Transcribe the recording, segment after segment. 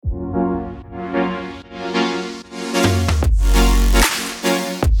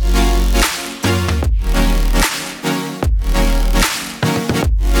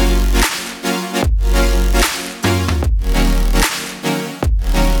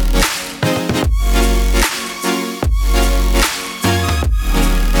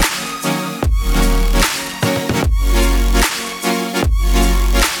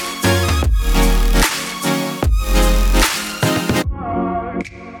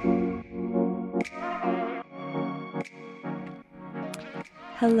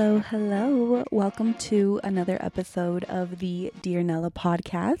Hello, hello. Welcome to another episode of the Dear Nella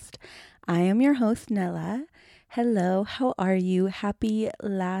podcast. I am your host, Nella. Hello, how are you? Happy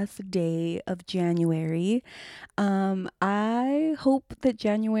last day of January. I hope that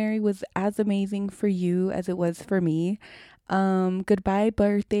January was as amazing for you as it was for me. Goodbye,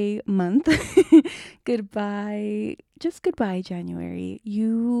 birthday month. Goodbye, January.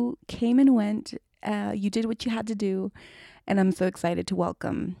 You came and went. You did what you had to do. And I'm so excited to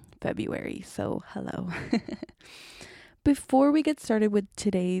welcome February. So, hello. Before we get started with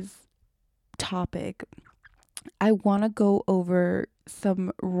today's topic, I want to go over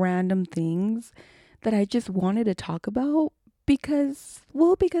some random things that I just wanted to talk about because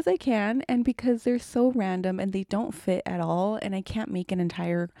I can, and because they're so random and they don't fit at all. And I can't make an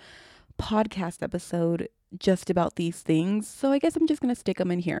entire podcast episode just about these things. So I guess I'm just going to stick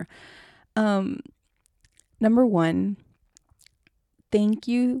them in here. Number one, thank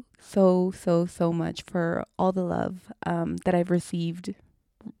you so much for all the love that I've received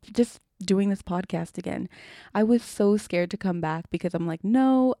just doing this podcast again. I was so scared to come back because I'm like,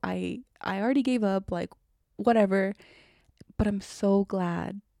 no, I already gave up, like whatever. But I'm so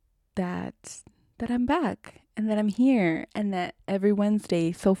glad that I'm back and that I'm here, and that every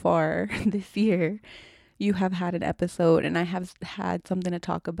Wednesday so far this year you have had an episode and I have had something to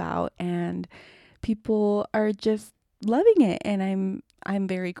talk about, and people are just loving it, and I'm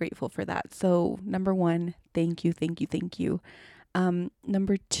very grateful for that. So number one, thank you.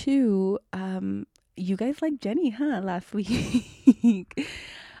 Number two, you guys like Jenny, huh? Last week.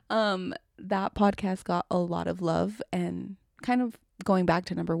 That podcast got a lot of love, and kind of going back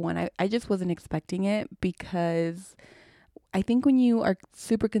to number one, I just wasn't expecting it, because I think when you are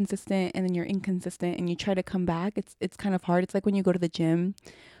super consistent and then you're inconsistent and you try to come back, it's kind of hard. It's like when you go to the gym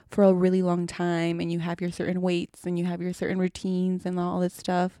for a really long time and you have your certain weights and you have your certain routines and all this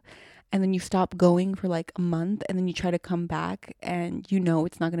stuff, and then you stop going for like a month, and then you try to come back and you know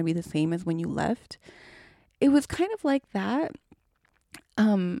it's not going to be the same as when you left. It was kind of like that.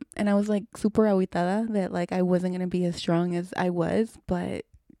 And I was like super aguitada that like I wasn't going to be as strong as I was, but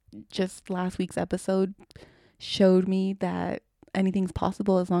just last week's episode showed me that anything's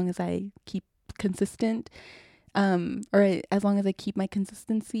possible as long as I keep consistent, or as long as I keep my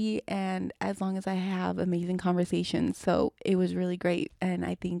consistency, and as long as I have amazing conversations. So it was really great, and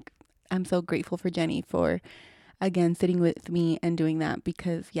I think I'm so grateful for Jenny for again sitting with me and doing that,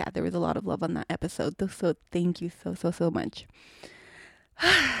 because yeah, there was a lot of love on that episode. So thank you so much.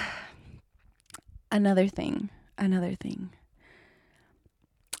 Another thing.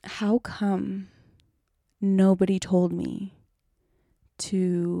 How come nobody told me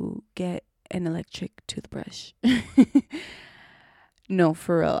to get an electric toothbrush? No,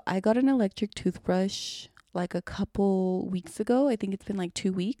 for real. I got an electric toothbrush like a couple weeks ago. I think it's been like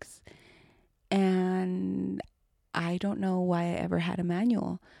 2 weeks. And I don't know why I ever had a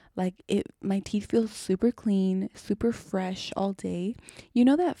manual. Like my teeth feel super clean, super fresh all day. You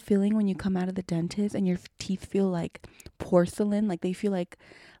know that feeling when you come out of the dentist and your teeth feel like porcelain? Like they feel like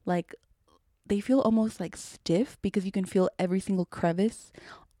they feel almost like stiff, because you can feel every single crevice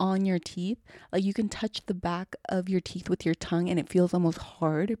on your teeth. Like you can touch the back of your teeth with your tongue and it feels almost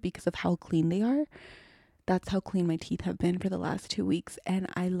hard because of how clean they are. That's how clean my teeth have been for the last 2 weeks, and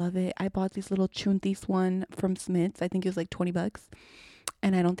I love it. I bought this little Chuntis one from Smith's. I think it was like $20,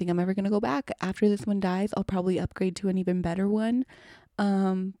 and I don't think I'm ever gonna go back. After this one dies, I'll probably upgrade to an even better one.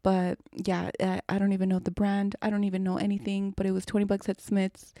 But yeah, I don't even know the brand. I don't even know anything, but it was $20 at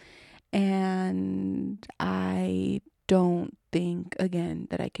Smith's, and I don't think again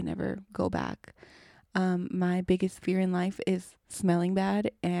that I can ever go back. My biggest fear in life is smelling bad,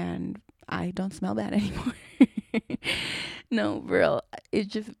 and I don't smell bad anymore. No, real. I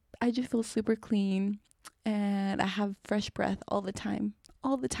just feel super clean, and I have fresh breath all the time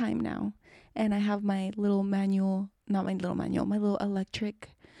now. And I have my little my little electric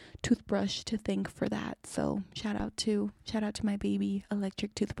toothbrush to thank for that. So shout out to my baby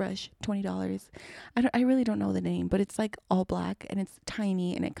electric toothbrush, $20. I really don't know the name, but it's like all black and it's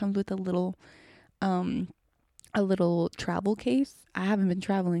tiny, and it comes with a little travel case. I haven't been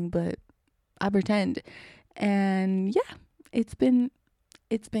traveling, but I pretend. And yeah, it's been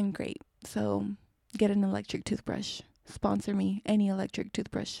great. So get an electric toothbrush. Sponsor me, any electric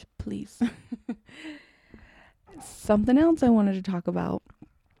toothbrush, please. Something else I wanted to talk about.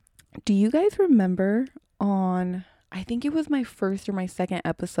 Do you guys remember on, I think it was my first or my second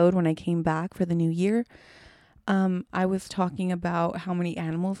episode when I came back for the new year, I was talking about how many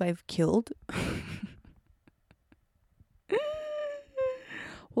animals I've killed.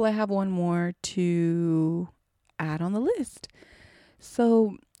 Well, I have one more to add on the list.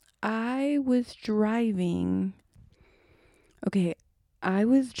 So I was driving. Okay, I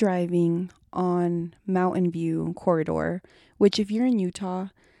was driving on Mountain View corridor, which if you're in Utah,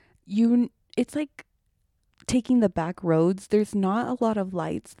 it's like taking the back roads. There's not a lot of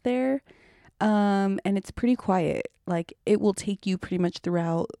lights there. And it's pretty quiet. Like it will take you pretty much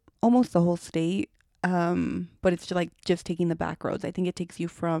throughout almost the whole state. But it's just taking the back roads. I think it takes you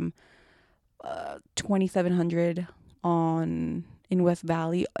from 2700 on in West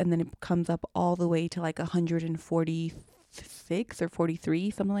Valley, and then it comes up all the way to like 146 or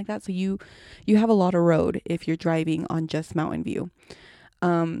 43, something like that. So you have a lot of road if you're driving on just Mountain View.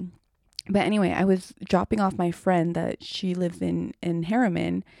 But anyway, I was dropping off my friend that she lives in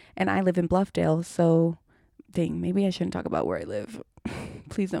Harriman, and I live in Bluffdale. So dang, maybe I shouldn't talk about where I live.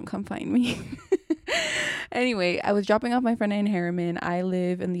 Please don't come find me. Anyway, I was dropping off my friend in Harriman. I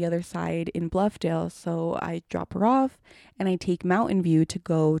live in the other side in Bluffdale. So I drop her off and I take Mountain View to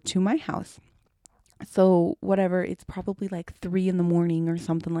go to my house. So whatever, it's probably like 3 a.m. or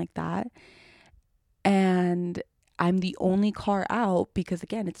something like that. And I'm the only car out because,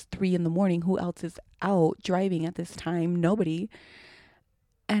 again, it's 3 a.m. Who else is out driving at this time? Nobody.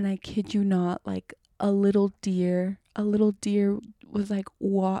 And I kid you not, like a little deer was like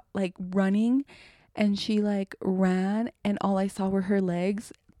running, and she like ran, and all I saw were her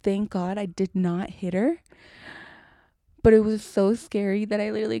legs. Thank God I did not hit her. But it was so scary that I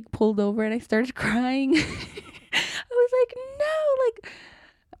literally pulled over and I started crying. I was like, no,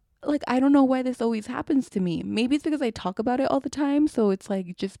 like I don't know why this always happens to me. Maybe it's because I talk about it all the time, so it's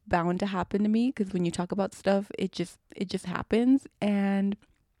like just bound to happen to me, because when you talk about stuff, it just happens. And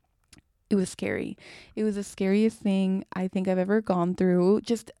it was scary. It was the scariest thing I think I've ever gone through.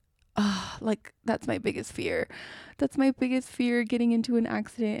 Just like that's my biggest fear. That's my biggest fear, getting into an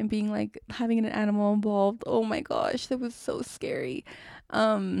accident and being like having an animal involved. Oh my gosh, that was so scary.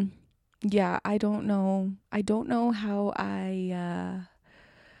 Yeah, I don't know how I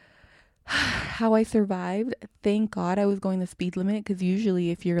survived. Thank God I was going the speed limit, because usually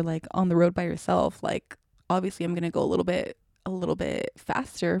if you're like on the road by yourself, like obviously I'm gonna go a little bit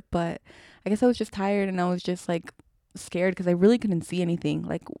faster. But I guess I was just tired, and I was just like scared because I really couldn't see anything.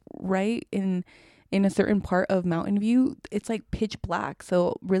 Like right in a certain part of Mountain View, it's like pitch black.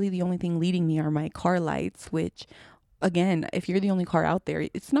 So really the only thing leading me are my car lights, which again, if you're the only car out there,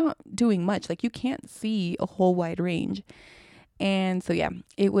 it's not doing much. Like you can't see a whole wide range. And so, yeah,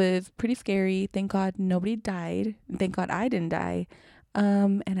 it was pretty scary. Thank God nobody died. Thank God I didn't die.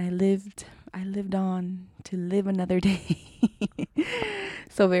 And I lived on to live another day.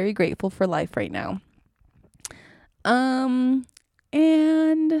 So very grateful for life right now. And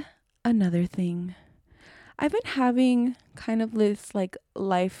another thing, I've been having kind of this like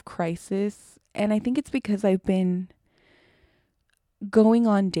life crisis, and I think it's because I've been going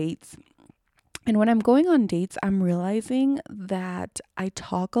on dates. And when I'm going on dates, I'm realizing that I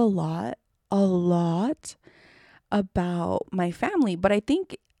talk a lot about my family. But I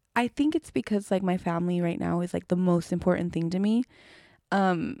think it's because like my family right now is like the most important thing to me.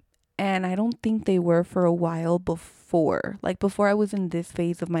 And I don't think they were for a while before. Like before I was in this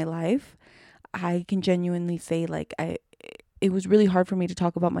phase of my life, I can genuinely say like it was really hard for me to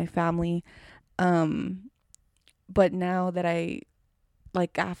talk about my family. But now that I,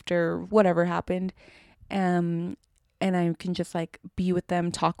 like after whatever happened, and I can just like be with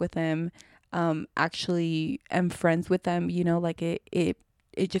them, talk with them, actually am friends with them, like it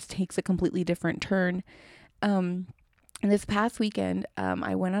just takes a completely different turn. And this past weekend,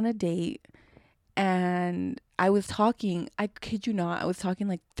 I went on a date, and I kid you not, I was talking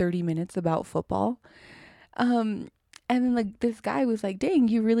like 30 minutes about football. And then like this guy was like, dang,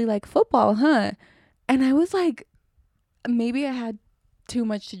 you really like football, huh? And I was like, maybe I had too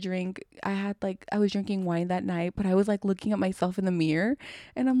much to drink. I was drinking wine that night, but I was like looking at myself in the mirror,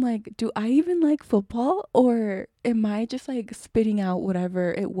 and I'm like, do I even like football, or am I just like spitting out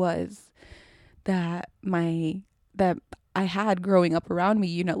whatever it was that I had growing up around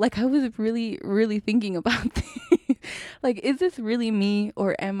me, like I was really, really thinking about this. Like, is this really me,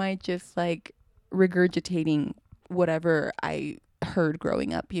 or am I just like regurgitating whatever I heard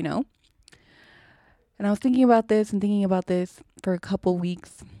growing up, And I was thinking about this for a couple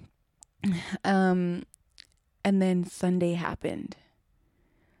weeks. And then Sunday happened.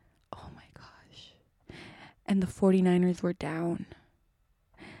 Oh my gosh. And the 49ers were down.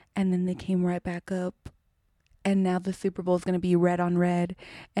 And then they came right back up. And now the Super Bowl is going to be red on red.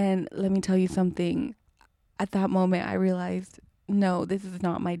 And let me tell you something. At that moment, I realized, no, this is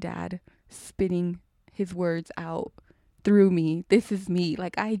not my dad spitting his words out through me. This is me.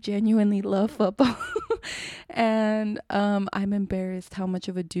 Like, I genuinely love football. And I'm embarrassed how much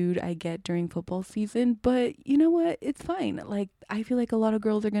of a dude I get during football season, but you know what? It's fine. Like, I feel like a lot of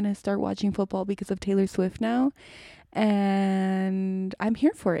girls are going to start watching football because of Taylor Swift now, and I'm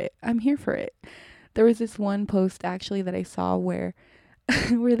here for it. I'm here for it. There was this one post actually that I saw where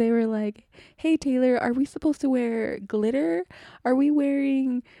where they were like, "Hey Taylor, are we supposed to wear glitter? Are we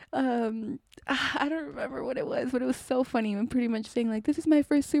wearing I don't remember what it was, but it was so funny. I'm pretty much saying like, this is my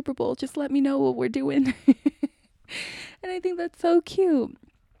first Super Bowl. Just let me know what we're doing." And I think that's so cute.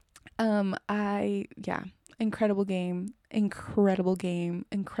 Yeah, incredible game,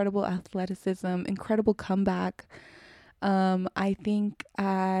 incredible athleticism, incredible comeback. I think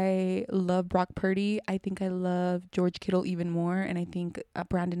I love Brock Purdy. I think I love George Kittle even more, and I think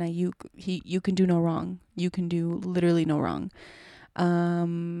Brandon Ayuk. You can do no wrong. You can do literally no wrong.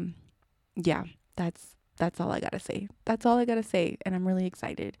 Yeah, that's all I gotta say. That's all I gotta say, and I'm really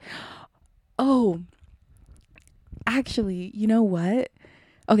excited. Oh, actually, you know what?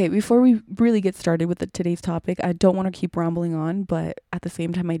 Okay, before we really get started with today's topic, I don't want to keep rambling on, but at the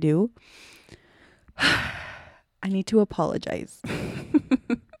same time I do. I need to apologize.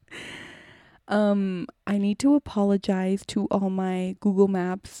 I need to apologize to all my Google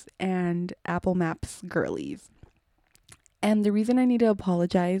Maps and Apple Maps girlies. And the reason I need to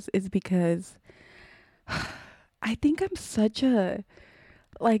apologize is because I think I'm such a,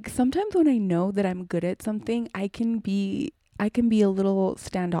 like, sometimes when I know that I'm good at something, I can be a little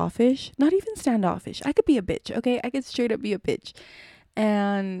standoffish. Not even standoffish. I could be a bitch, okay? I could straight up be a bitch.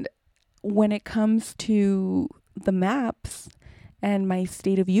 And when it comes to the maps and my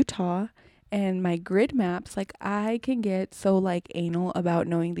state of Utah and my grid maps, like, I can get so like anal about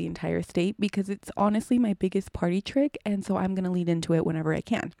knowing the entire state because it's honestly my biggest party trick, and so I'm going to lead into it whenever I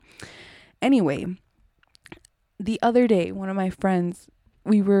can. Anyway, the other day, one of my friends,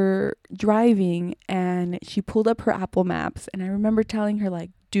 we were driving and she pulled up her Apple Maps, and I remember telling her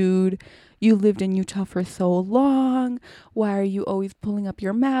like, "Dude, you lived in Utah for so long. Why are you always pulling up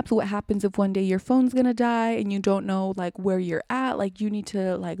your maps? What happens if one day your phone's gonna die and you don't know like where you're at? Like, you need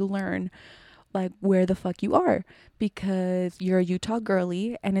to like learn like where the fuck you are, because you're a Utah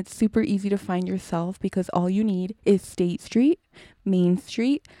girly and it's super easy to find yourself because all you need is State Street, Main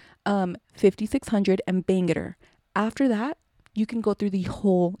Street, 5600 and Bangerter. After that, you can go through the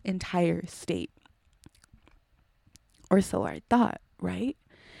whole entire state." Or so I thought, right?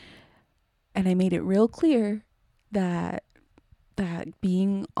 And I made it real clear that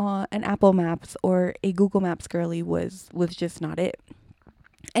being on an Apple Maps or a Google Maps girly was just not it.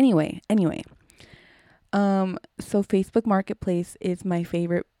 Anyway. So Facebook Marketplace is my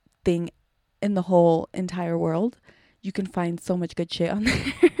favorite thing in the whole entire world. You can find so much good shit on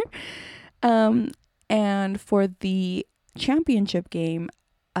there. And for the championship game,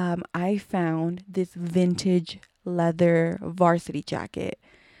 I found this vintage leather varsity jacket.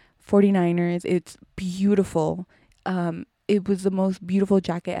 49ers. It's beautiful. It was the most beautiful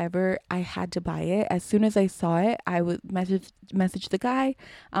jacket ever. I had to buy it. As soon as I saw it, I would message the guy.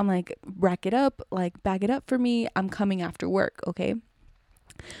 I'm like, rack it up, like bag it up for me. I'm coming after work, okay?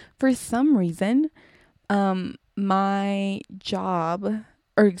 For some reason, my job,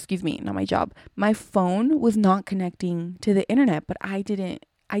 or excuse me, not my job, my phone was not connecting to the internet, but I didn't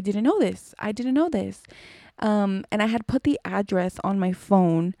know this. And I had put the address on my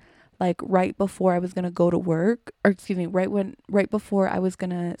phone like right before I was going to go to work, or excuse me, right before I was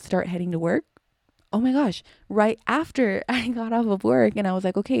going to start heading to work. Oh my gosh, right after I got off of work, and I was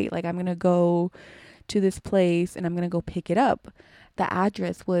like, okay, like I'm going to go to this place and I'm going to go pick it up. The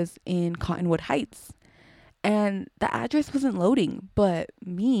address was in Cottonwood Heights, and the address wasn't loading, but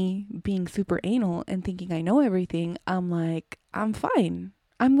me being super anal and thinking I know everything, I'm like, I'm fine.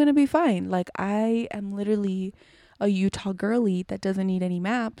 I'm going to be fine. Like, I am literally a Utah girly that doesn't need any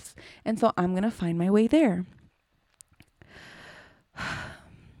maps, and so I'm going to find my way there.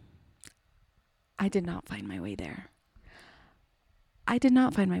 I did not find my way there.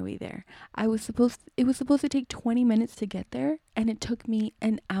 It was supposed to take 20 minutes to get there, and it took me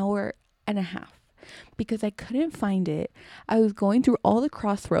an hour and a half because I couldn't find it. I was going through all the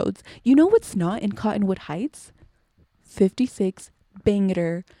crossroads. You know what's not in Cottonwood Heights? 56,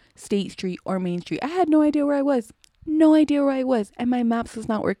 Bangerter, State Street, or Main Street. I had no idea where I was. And my maps was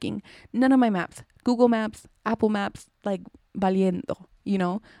not working. None of my maps. Google Maps, Apple Maps, like valiendo, you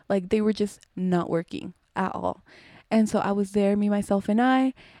know? Like, they were just not working at all. And so I was there, me, myself, and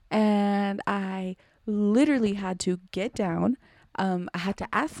I literally had to get down. I had to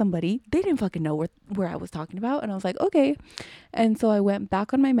ask somebody. They didn't fucking know where I was talking about. And I was like, okay. And so I went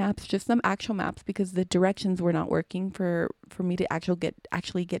back on my maps, just some actual maps, because the directions were not working for me to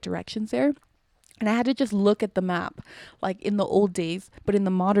actually get directions there. And I had to just look at the map, like in the old days, but in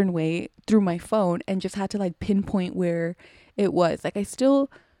the modern way through my phone, and just had to like pinpoint where it was. Like I still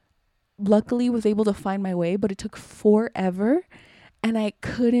luckily was able to find my way, but it took forever, and I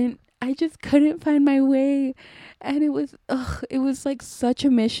just couldn't find my way. And it was like such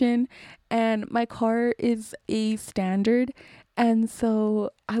a mission. And my car is a standard. And so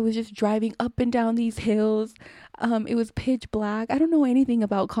I was just driving up and down these hills. It was pitch black. I don't know anything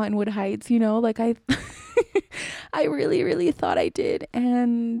about Cottonwood Heights, like I really, really thought I did,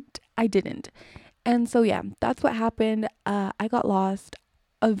 and I didn't. And so, yeah, that's what happened. I got lost.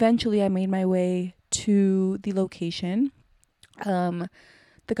 Eventually, I made my way to the location.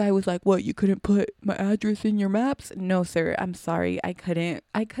 The guy was like, "What, you couldn't put my address in your maps?" No, sir, I'm sorry. I couldn't.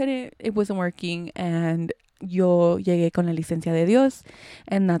 It wasn't working. And yo llegué con la licencia de Dios.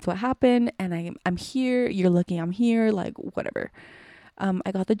 And that's what happened. And I'm here. You're lucky I'm here. Like, whatever.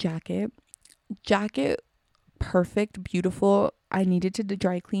 I got the jacket. Jacket, perfect, beautiful. I needed to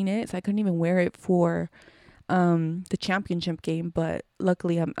dry clean it, so I couldn't even wear it for the championship game. But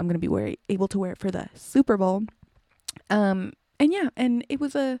luckily, I'm going to be able to wear it for the Super Bowl. And yeah, and it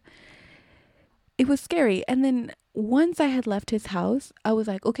was scary. And then once I had left his house, I was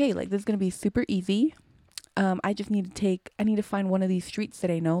like, okay, like this is going to be super easy. I just need to find one of these streets that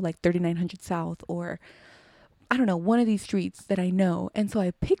I know, like 3900 South, or I don't know, one of these streets that I know. And so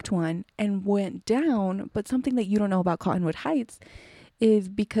I picked one and went down. But something that you don't know about Cottonwood Heights is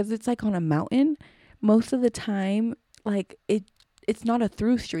because it's like on a mountain, most of the time, like it's not a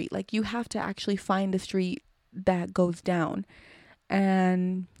through street. Like you have to actually find the street that goes down.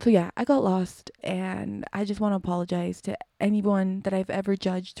 And so, yeah, I got lost, and I just want to apologize to anyone that I've ever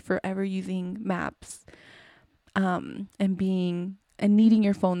judged for ever using maps, and needing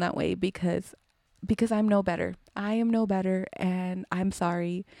your phone that way, because I'm no better. I am no better, and I'm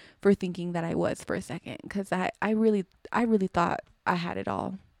sorry for thinking that I was for a second, because I really thought I had it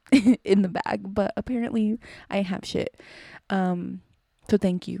all in the bag, but apparently I have shit. So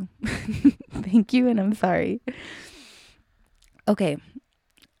thank you. Thank you, and I'm sorry. Okay.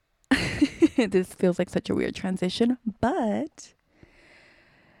 This feels like such a weird transition, but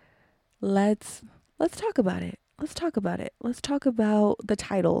let's talk about it. Let's talk about the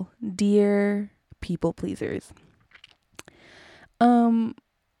title, Dear People Pleasers. Something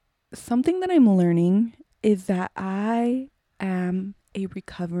that I'm learning is that I am a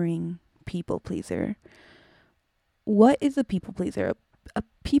recovering people pleaser. What is a people pleaser? A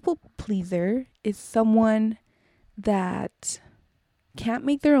people pleaser is someone that can't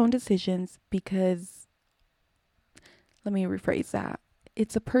make their own decisions because, let me rephrase that.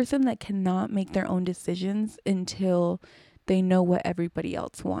 It's a person that cannot make their own decisions until they know what everybody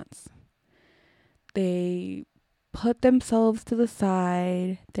else wants. They put themselves to the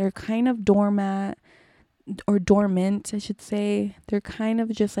side. They're kind of dormant, I should say. They're kind of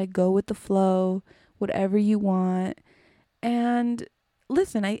just like go with the flow, whatever you want. And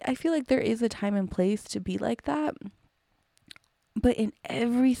listen, I feel like there is a time and place to be like that. But in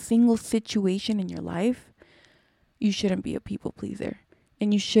every single situation in your life, you shouldn't be a people pleaser.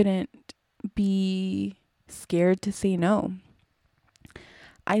 And you shouldn't be scared to say no.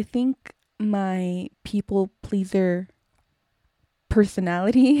 I think my people pleaser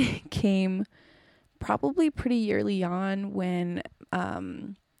personality came probably pretty early on when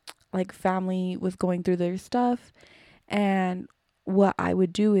like family was going through their stuff. And what I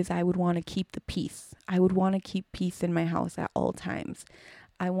would do is I would want to keep the peace. I would want to keep peace in my house at all times.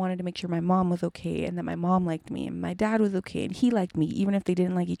 I wanted to make sure my mom was okay, and that my mom liked me, and my dad was okay, and he liked me, even if they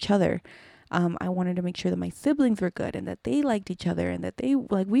didn't like each other. I wanted to make sure that my siblings were good, and that they liked each other, and that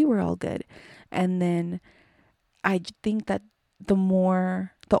we were all good. And then I think that the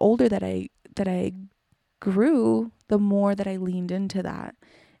older that I grew, the more that I leaned into that.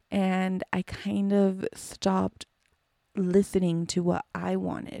 And I kind of stopped listening to what I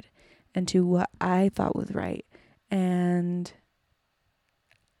wanted and to what I thought was right. And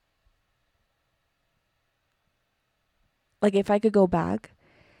like, if I could go back,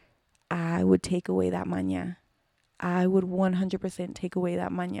 I would take away that maña. I would 100% take away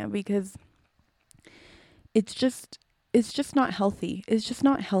that maña, because it's just not healthy. It's just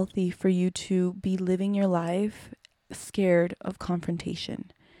not healthy for you to be living your life scared of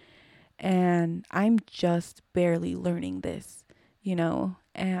confrontation. And I'm just barely learning this,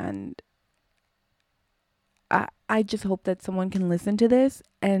 and I just hope that someone can listen to this.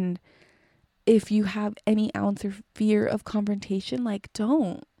 And if you have any ounce of fear of confrontation, like,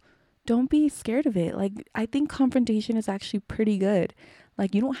 don't be scared of it. Like, I think confrontation is actually pretty good.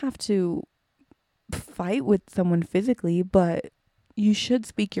 Like, you don't have to fight with someone physically, but You should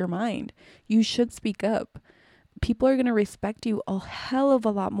speak your mind. You should speak up. People are going to respect you a hell of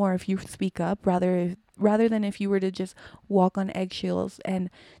a lot more if you speak up rather than if you were to just walk on eggshells and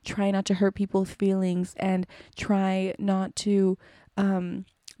try not to hurt people's feelings and try not to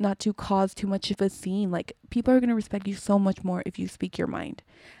cause too much of a scene. Like, people are going to respect you so much more if you speak your mind,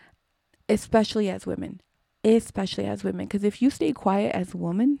 especially as women. Because if you stay quiet as a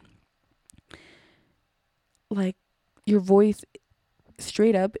woman, like, your voice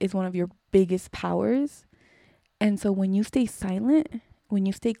straight up is one of your biggest powers. And so when you stay silent, when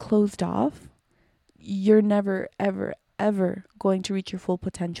you stay closed off, you're never, ever, ever going to reach your full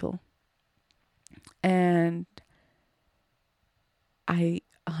potential. And I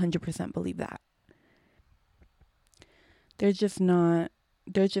 100% believe that. There's just not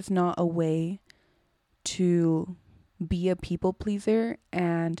a way to be a people pleaser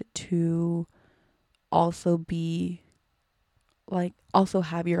and to also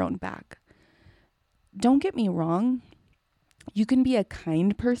have your own back. Don't get me wrong. You can be a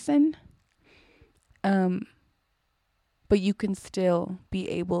kind person, but you can still be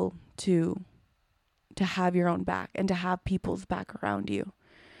able to have your own back and to have people's back around you.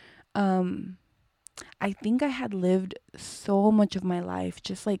 I think I had lived so much of my life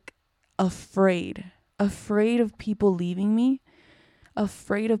just like afraid of people leaving me,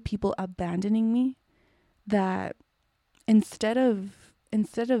 afraid of people abandoning me, that instead of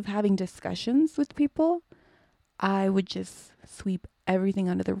having discussions with people, I would just sweep everything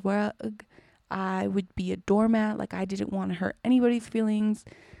under the rug. I would be a doormat. Like, I didn't want to hurt anybody's feelings.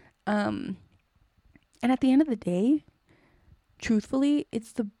 And at the end of the day, truthfully,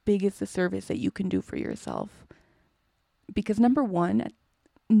 it's the biggest disservice that you can do for yourself. Because number one,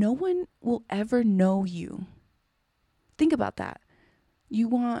 no one will ever know you. Think about that. You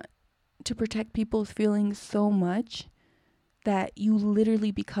want to protect people's feelings so much that you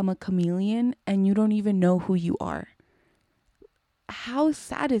literally become a chameleon and you don't even know who you are. How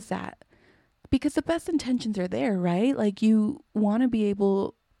sad is that? Because the best intentions are there, right? Like, you want to be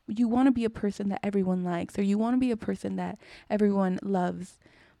a person that everyone likes, or you want to be a person that everyone loves.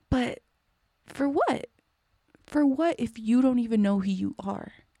 But for what? For what if you don't even know who you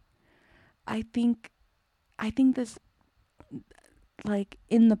are? I think this, like,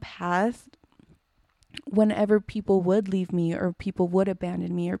 in the past, whenever people would leave me or people would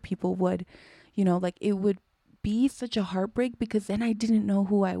abandon me or people would, like, it would be such a heartbreak because then I didn't know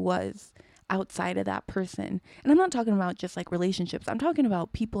who I was outside of that person. And I'm not talking about just like relationships. I'm talking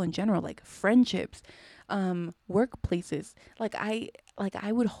about people in general, like friendships, workplaces. Like, I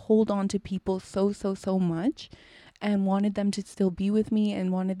would hold on to people so much and wanted them to still be with me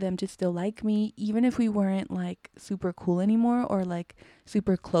and wanted them to still like me, even if we weren't like super cool anymore or like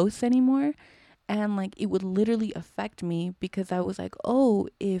super close anymore. And like, it would literally affect me because I was like, oh,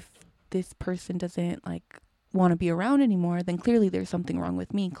 if this person doesn't like want to be around anymore, then clearly there's something wrong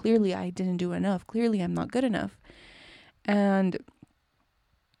with me. Clearly I didn't do enough. Clearly I'm not good enough. And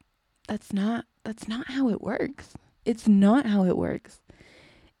that's not how it works. It's not how it works.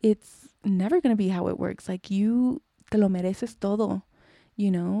 It's never going to be how it works. Like, you te lo mereces todo,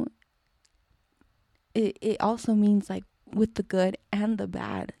 It also means like with the good and the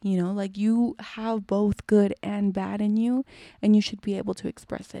bad, like, you have both good and bad in you, and you should be able to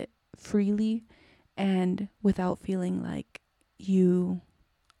express it freely and without feeling like you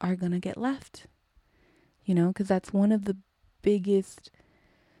are gonna get left, because that's one of the biggest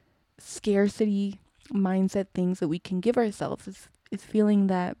scarcity mindset things that we can give ourselves is feeling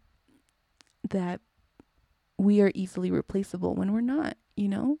that we are easily replaceable when we're not,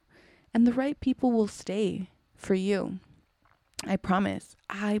 and the right people will stay for you. I promise.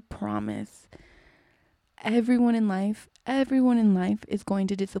 Everyone in life is going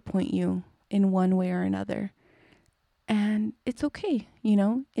to disappoint you in one way or another. And it's okay,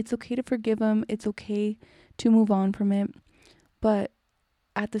 It's okay to forgive them. It's okay to move on from it. But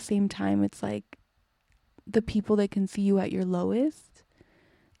at the same time, it's like the people that can see you at your lowest,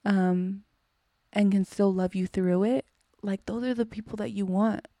 and can still love you through it. Like, those are the people that you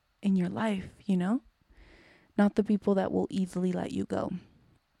want in your life, Not the people that will easily let you go.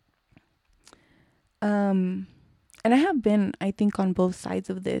 And I have been, I think, on both sides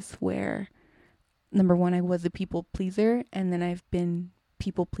of this, where number one, I was a people pleaser, and then I've been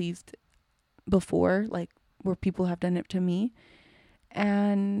people pleased before, like where people have done it to me.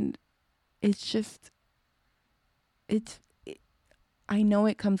 And I know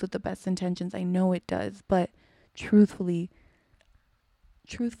it comes with the best intentions. I know it does, but truthfully,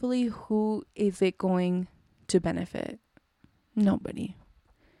 who is it going to benefit? Nobody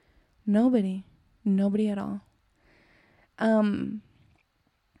at all.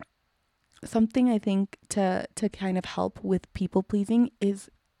 something I think to kind of help with people pleasing is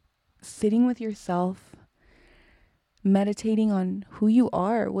sitting with yourself, meditating on who you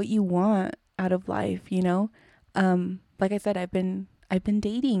are, what you want out of life, you know? Like I said, I've been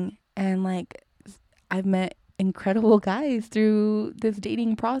dating, and like I've met incredible guys through this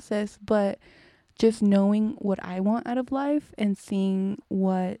dating process, but just knowing what I want out of life and seeing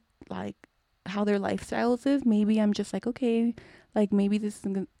what, like, how their lifestyles is, maybe I'm just like, okay, like maybe this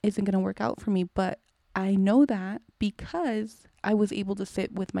isn't going to work out for me, but I know that because I was able to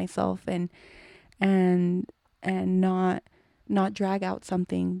sit with myself and and not drag out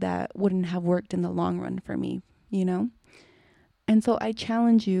something that wouldn't have worked in the long run for me, you know? And so I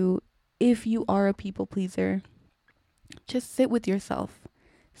challenge you, if you are a people pleaser, just sit with yourself,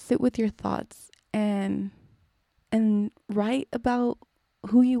 sit with your thoughts, and write about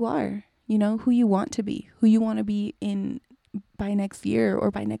who you are, you know, who you want to be, who you want to be in by next year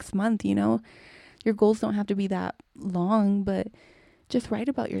or by next month, you know. Your goals don't have to be that long, but just write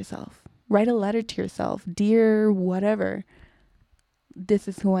about yourself. Write a letter to yourself. Dear whatever, this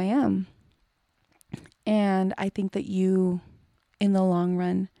is who I am. And I think that you, in the long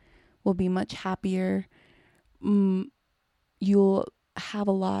run, will be much happier. You'll have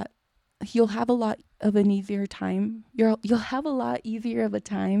a lot you'll have a lot of an easier time. You'll have a lot easier of a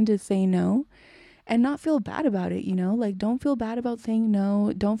time to say no and not feel bad about it, you know? Like, don't feel bad about saying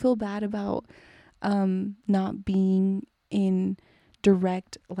no. Don't feel bad about not being in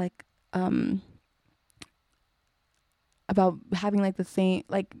direct, like, about having like the same,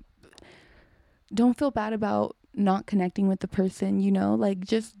 like, don't feel bad about not connecting with the person, you know? Like,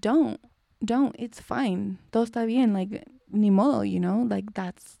 just don't, it's fine, todo está bien, like, ni modo, you know? Like,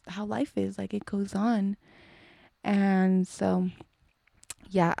 that's how life is, like, it goes on. And so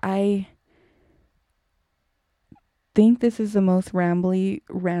yeah, I think this is the most rambly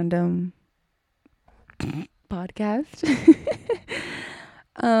random podcast.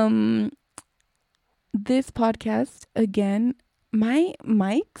 um this podcast, again, my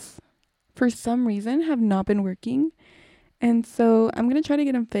mics for some reason have not been working, and so I'm gonna try to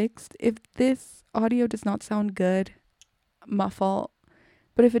get them fixed. If this audio does not sound good, my fault,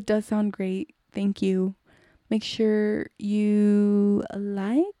 but if it does sound great, thank you. Make sure you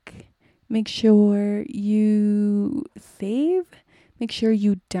like, make sure you save, make sure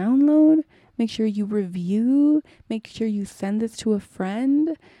you download, make sure you review, make sure you send this to a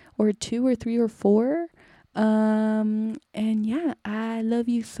friend or two or three or four. And yeah, I love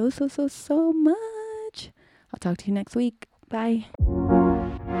you so, so, so, so much. I'll talk to you next week. Bye.